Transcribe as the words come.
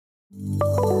In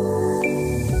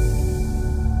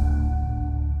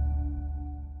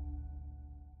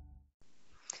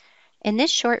this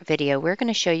short video, we're going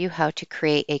to show you how to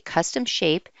create a custom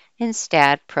shape in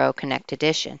STAAD.Pro Connect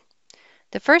Edition.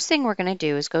 The first thing we're going to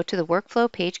do is go to the Workflow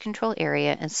Page Control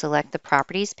area and select the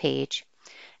Properties page.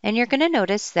 And you're going to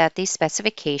notice that the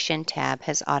Specification tab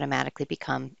has automatically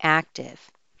become active.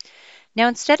 Now,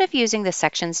 instead of using the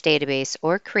Sections database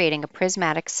or creating a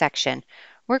prismatic section,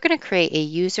 we're going to create a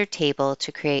user table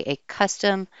to create a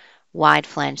custom wide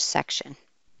flange section.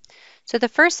 So the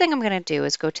first thing I'm going to do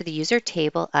is go to the user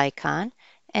table icon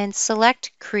and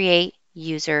select Create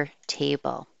User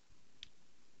Table.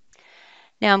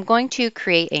 Now I'm going to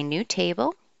create a new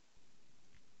table.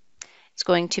 It's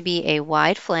going to be a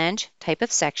wide flange type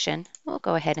of section. We'll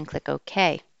go ahead and click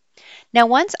OK. Now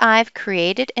once I've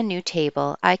created a new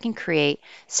table, I can create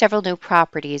several new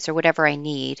properties or whatever I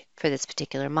need for this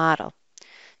particular model.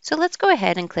 So let's go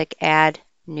ahead and click Add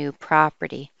New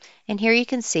Property. And here you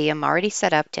can see I'm already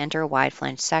set up to enter a wide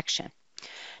flange section.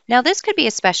 Now this could be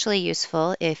especially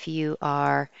useful if you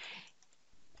are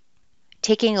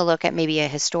taking a look at maybe a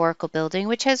historical building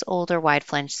which has older wide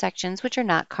flange sections which are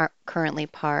not currently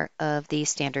part of the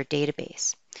standard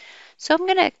database. So I'm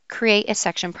going to create a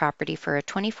section property for a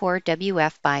 24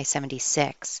 WF by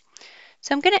 76.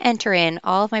 So I'm going to enter in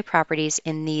all of my properties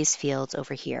in these fields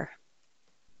over here.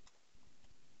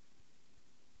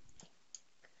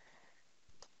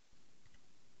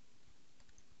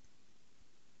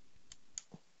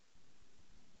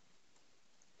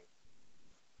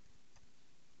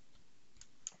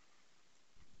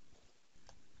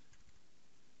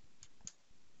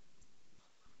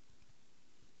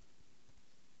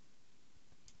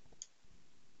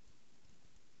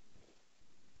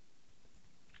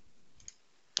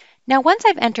 Now once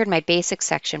I've entered my basic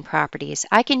section properties,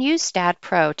 I can use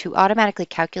STAAD.Pro to automatically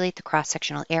calculate the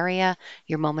cross-sectional area,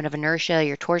 your moment of inertia,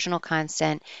 your torsional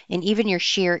constant, and even your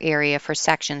shear area for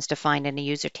sections defined in a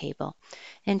user table.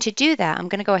 And to do that, I'm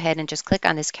going to go ahead and just click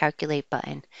on this Calculate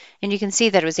button. And you can see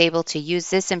that I was able to use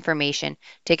this information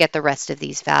to get the rest of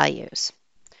these values.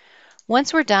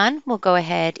 Once we're done, we'll go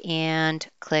ahead and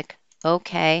click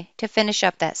OK to finish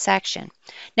up that section.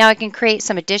 Now I can create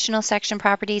some additional section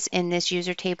properties in this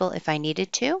user table if I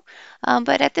needed to,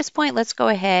 but at this point let's go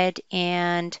ahead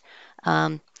and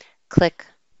click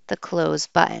the Close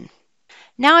button.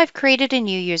 Now I've created a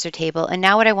new user table, and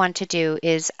now what I want to do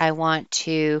is I want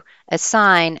to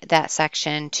assign that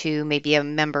section to maybe a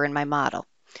member in my model.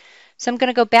 So I'm going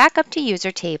to go back up to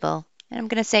User Table, and I'm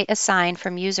going to say Assign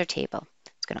from User Table.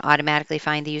 It's going to automatically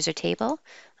find the user table.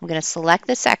 I'm going to select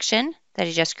the section that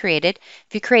I just created.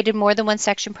 If you created more than one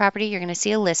section property, you're going to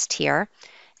see a list here.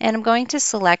 And I'm going to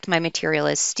select my material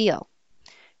as steel.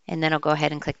 And then I'll go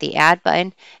ahead and click the Add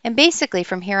button. And basically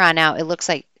from here on out, it looks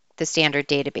like the standard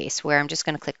database where I'm just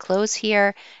going to click Close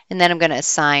here. And then I'm going to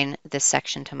assign this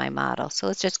section to my model. So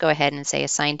let's just go ahead and say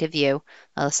Assign to View.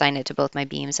 I'll assign it to both my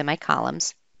beams and my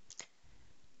columns.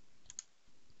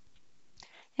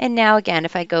 And now again,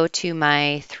 if I go to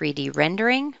my 3D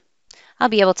rendering, I'll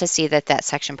be able to see that that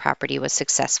section property was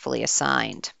successfully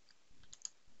assigned.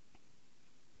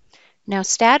 Now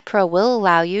STAAD.Pro will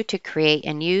allow you to create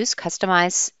and use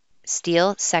customized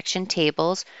steel section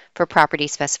tables for property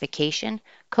specification,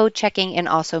 code checking, and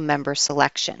also member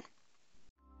selection.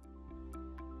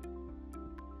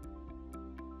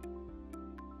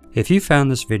 If you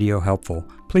found this video helpful,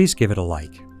 please give it a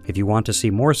like. If you want to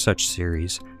see more such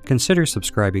series, consider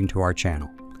subscribing to our channel.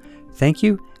 Thank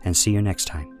you, and see you next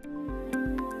time.